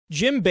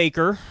Jim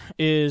Bakker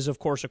is, of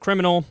course, a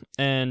criminal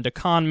and a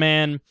con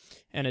man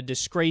and a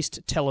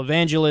disgraced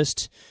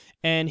televangelist,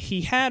 and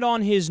he had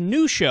on his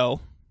new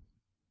show,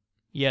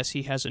 yes,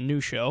 he has a new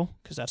show,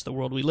 because that's the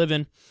world we live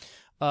in,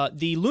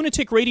 the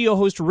lunatic radio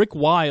host Rick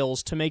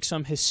Wiles to make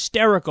some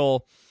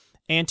hysterical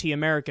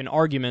anti-American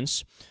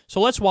arguments.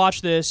 So let's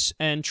watch this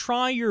and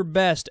try your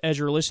best as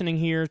you're listening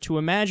here to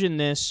imagine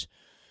this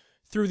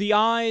through the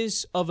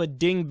eyes of a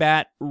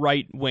dingbat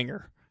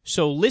right-winger.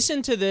 So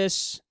listen to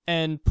this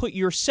and put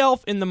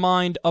yourself in the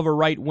mind of a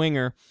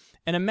right-winger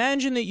and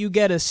imagine that you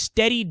get a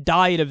steady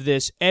diet of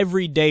this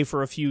every day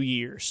for a few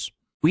years.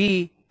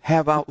 We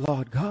have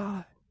outlawed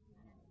God.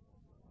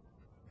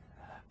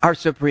 Our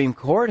Supreme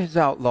Court has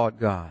outlawed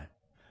God.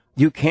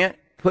 You can't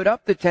put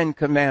up the Ten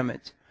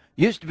Commandments.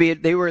 Used to be,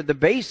 they were the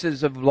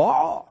basis of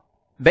law,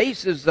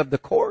 basis of the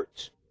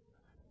courts.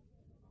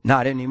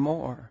 Not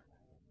anymore.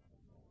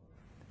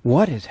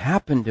 What has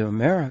happened to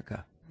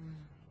America?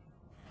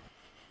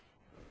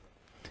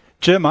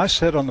 Jim, I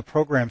said on the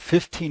program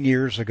 15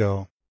 years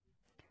ago,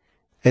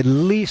 at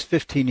least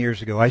 15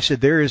 years ago, I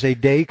said there is a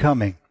day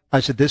coming.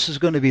 I said this is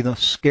going to be the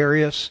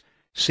scariest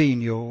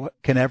scene you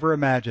can ever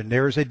imagine.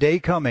 There is a day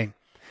coming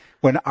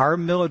when our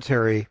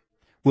military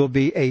will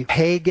be a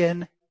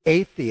pagan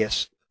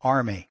atheist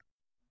army.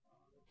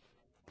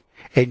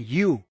 And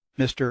you,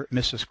 Mr. and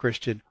Mrs.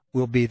 Christian,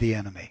 will be the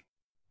enemy.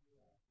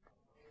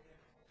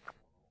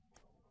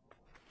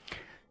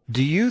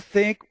 Do you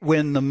think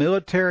when the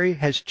military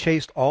has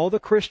chased all the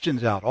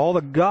Christians out, all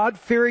the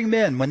God-fearing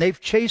men, when they've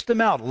chased them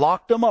out,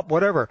 locked them up,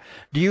 whatever,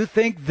 do you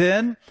think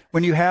then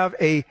when you have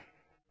a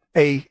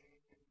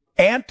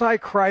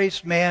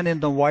Antichrist man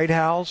in the White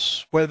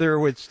House,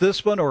 whether it's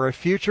this one or a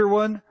future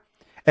one,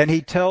 and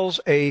he tells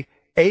a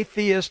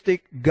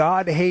atheistic,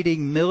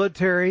 God-hating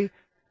military,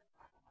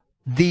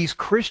 these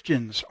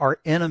Christians are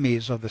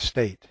enemies of the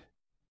state,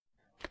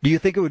 do you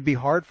think it would be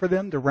hard for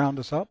them to round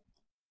us up?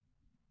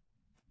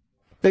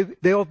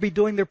 They'll be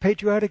doing their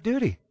patriotic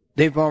duty.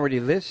 They've already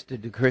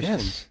listed the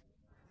Christians. Yes,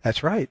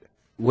 that's right.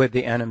 With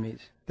the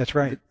enemies. That's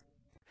right.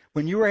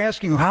 When you were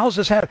asking, how's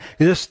this happening?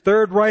 This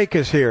Third Reich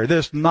is here.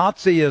 This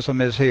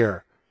Nazism is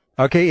here.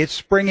 Okay, it's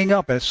springing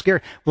up and it's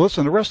scary. Well,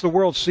 listen, the rest of the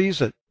world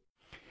sees it.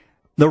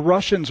 The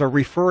Russians are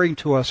referring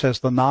to us as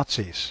the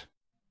Nazis.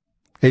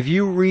 If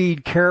you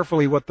read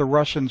carefully what the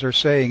Russians are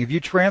saying, if you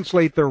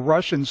translate their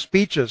Russian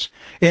speeches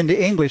into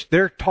English,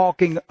 they're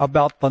talking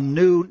about the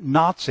new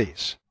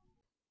Nazis.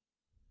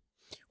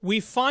 We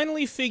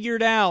finally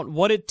figured out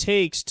what it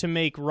takes to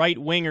make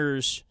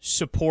right-wingers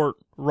support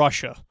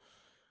Russia,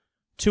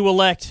 to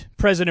elect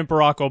President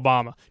Barack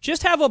Obama.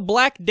 Just have a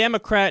black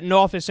Democrat in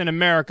office in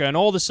America, and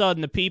all of a sudden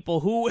the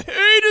people who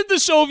hated the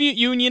Soviet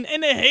Union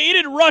and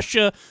hated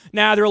Russia,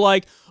 now they're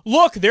like,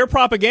 look, their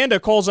propaganda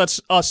calls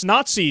us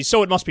Nazis,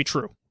 so it must be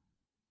true.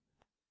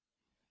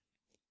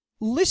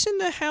 Listen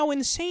to how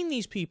insane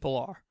these people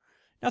are.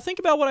 Now think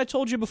about what I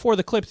told you before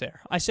the clip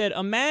there. I said,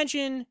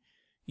 imagine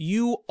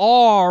you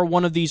are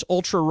one of these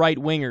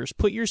ultra-right-wingers.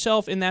 Put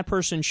yourself in that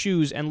person's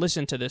shoes and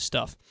listen to this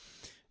stuff.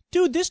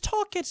 Dude, this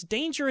talk gets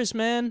dangerous,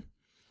 man.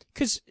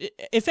 Because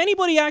if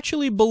anybody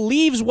actually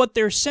believes what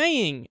they're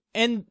saying,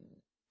 and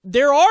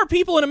there are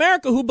people in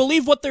America who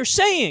believe what they're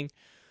saying,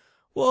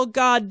 well,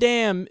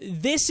 goddamn,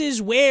 this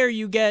is where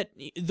you get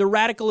the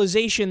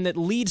radicalization that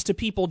leads to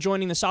people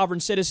joining the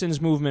sovereign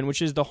citizens movement,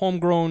 which is the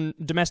homegrown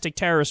domestic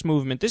terrorist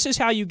movement. This is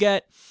how you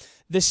get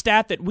the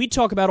stat that we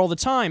talk about all the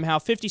time, how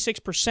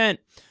 56%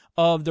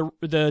 of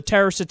the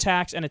terrorist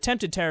attacks and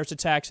attempted terrorist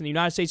attacks in the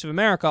United States of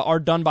America are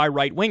done by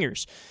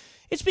right-wingers.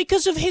 It's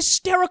because of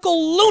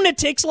hysterical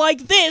lunatics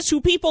like this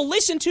who people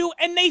listen to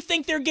and they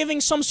think they're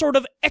giving some sort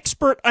of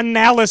expert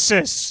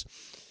analysis.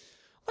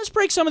 Let's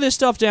break some of this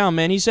stuff down,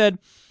 man. He said,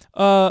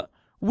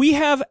 we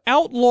have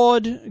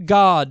outlawed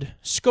God.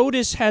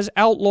 SCOTUS has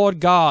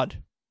outlawed God.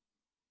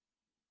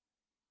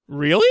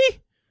 Really?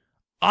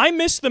 I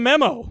missed the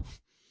memo.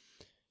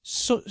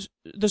 So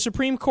the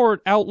Supreme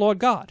Court outlawed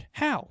God.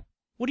 How?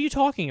 What are you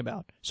talking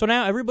about? So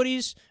now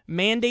everybody's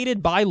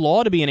mandated by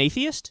law to be an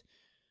atheist?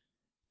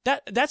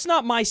 That's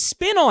not my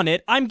spin on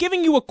it. I'm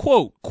giving you a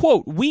quote.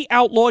 Quote, we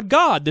outlawed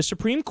God. The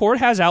Supreme Court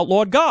has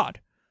outlawed God.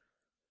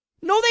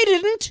 No, they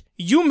didn't.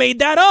 You made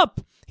that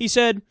up. He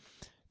said,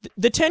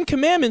 the Ten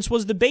Commandments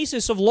was the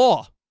basis of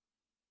law.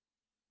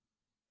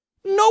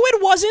 No,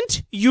 it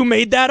wasn't. You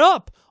made that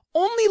up.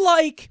 Only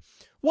like,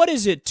 what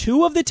is it,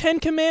 2 of the 10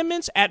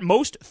 Commandments? At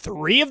most,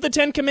 3 of the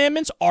 10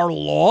 Commandments are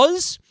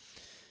laws?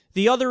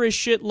 The other is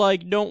shit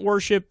like don't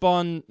worship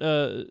on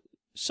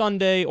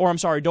Sunday, or I'm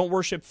sorry, don't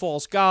worship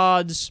false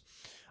gods,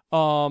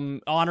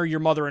 honor your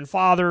mother and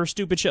father,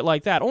 stupid shit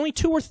like that. Only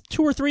two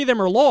or three of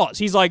them are laws.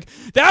 He's like,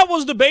 that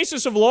was the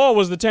basis of law,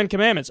 was the 10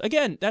 Commandments.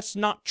 Again, that's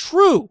not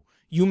true.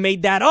 You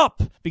made that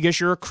up because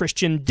you're a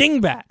Christian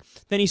dingbat.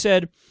 Then he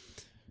said,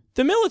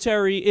 the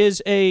military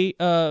is a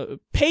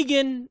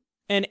pagan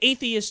and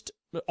atheist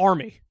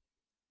army.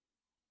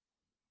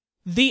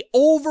 The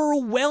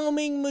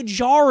overwhelming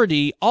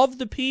majority of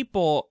the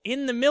people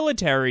in the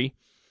military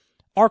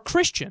are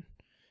Christian.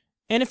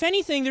 And if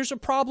anything, there's a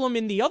problem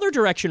in the other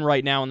direction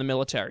right now in the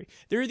military.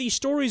 There are these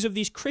stories of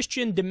these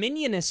Christian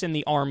dominionists in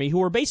the army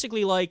who are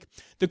basically like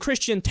the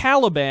Christian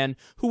Taliban,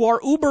 who are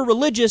uber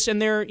religious,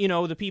 and they're,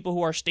 the people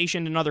who are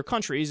stationed in other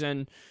countries,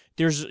 and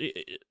there's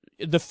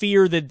the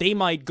fear that they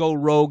might go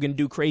rogue and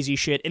do crazy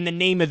shit in the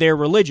name of their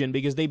religion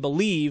because they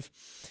believe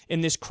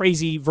in this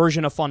crazy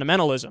version of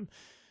fundamentalism.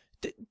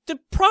 The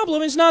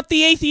problem is not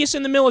the atheists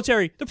in the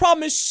military. The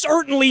problem is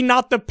certainly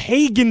not the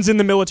pagans in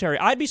the military.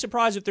 I'd be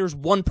surprised if there's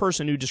one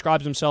person who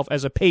describes himself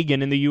as a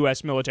pagan in the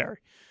U.S. military.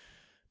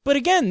 But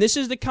again, this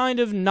is the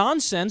kind of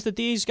nonsense that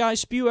these guys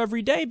spew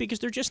every day because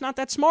they're just not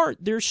that smart.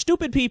 They're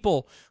stupid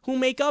people who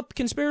make up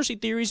conspiracy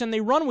theories and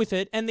they run with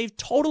it, and they've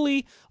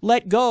totally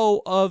let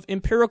go of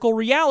empirical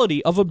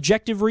reality, of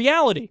objective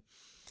reality.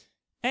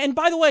 And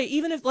by the way,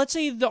 even if, let's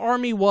say the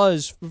army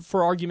was,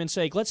 for argument's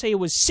sake, let's say it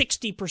was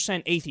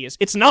 60% atheist.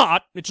 It's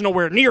not. It's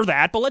nowhere near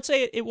that, but let's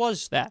say it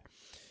was that.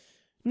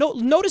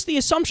 Notice the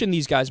assumption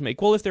these guys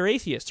make. Well, if they're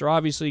atheists, they're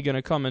obviously going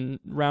to come and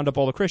round up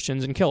all the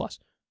Christians and kill us.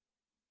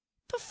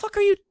 The fuck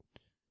are you?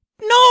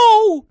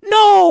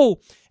 No!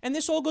 And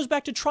this all goes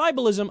back to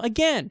tribalism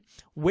again.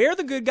 We're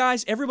the good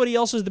guys, everybody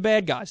else is the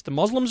bad guys. The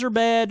Muslims are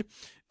bad,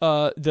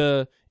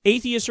 the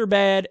atheists are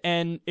bad,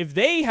 and if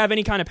they have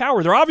any kind of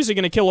power, they're obviously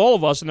going to kill all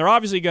of us, and they're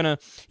obviously going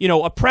to,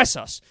 oppress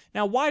us.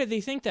 Now, why do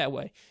they think that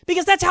way?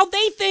 Because that's how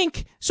they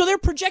think. So they're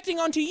projecting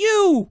onto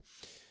you.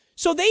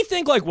 So they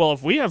think like, well,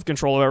 if we have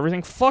control of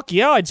everything, fuck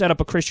yeah, I'd set up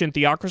a Christian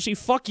theocracy.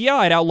 Fuck yeah,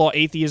 I'd outlaw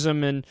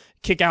atheism and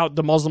kick out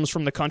the Muslims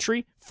from the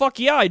country. Fuck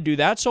yeah, I'd do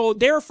that. So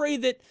they're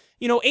afraid that,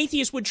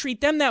 atheists would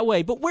treat them that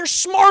way. But we're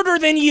smarter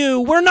than you.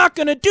 We're not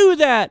going to do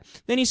that.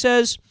 Then he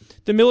says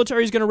the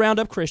military is going to round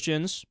up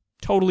Christians.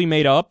 Totally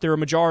made up. They're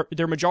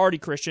majority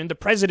Christian. The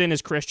president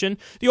is Christian.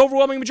 The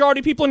overwhelming majority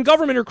of people in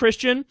government are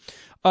Christian.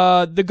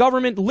 The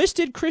government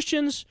listed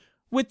Christians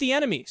with the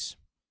enemies.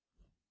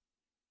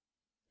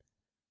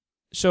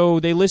 So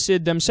they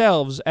listed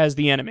themselves as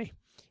the enemy.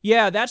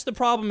 Yeah, that's the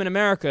problem in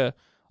America.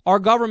 Our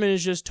government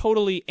is just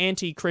totally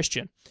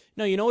anti-Christian.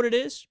 No, you know what it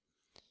is?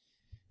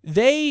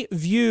 They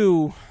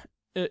view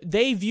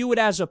it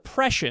as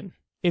oppression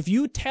if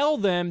you tell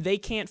them they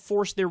can't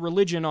force their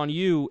religion on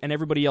you and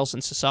everybody else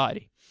in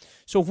society.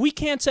 So if we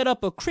can't set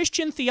up a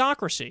Christian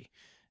theocracy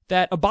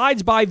that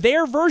abides by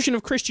their version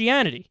of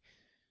Christianity,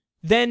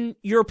 then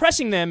you're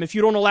oppressing them if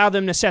you don't allow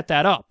them to set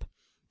that up.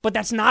 But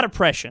that's not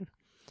oppression.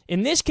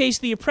 In this case,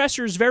 the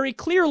oppressors very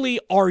clearly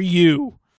are you.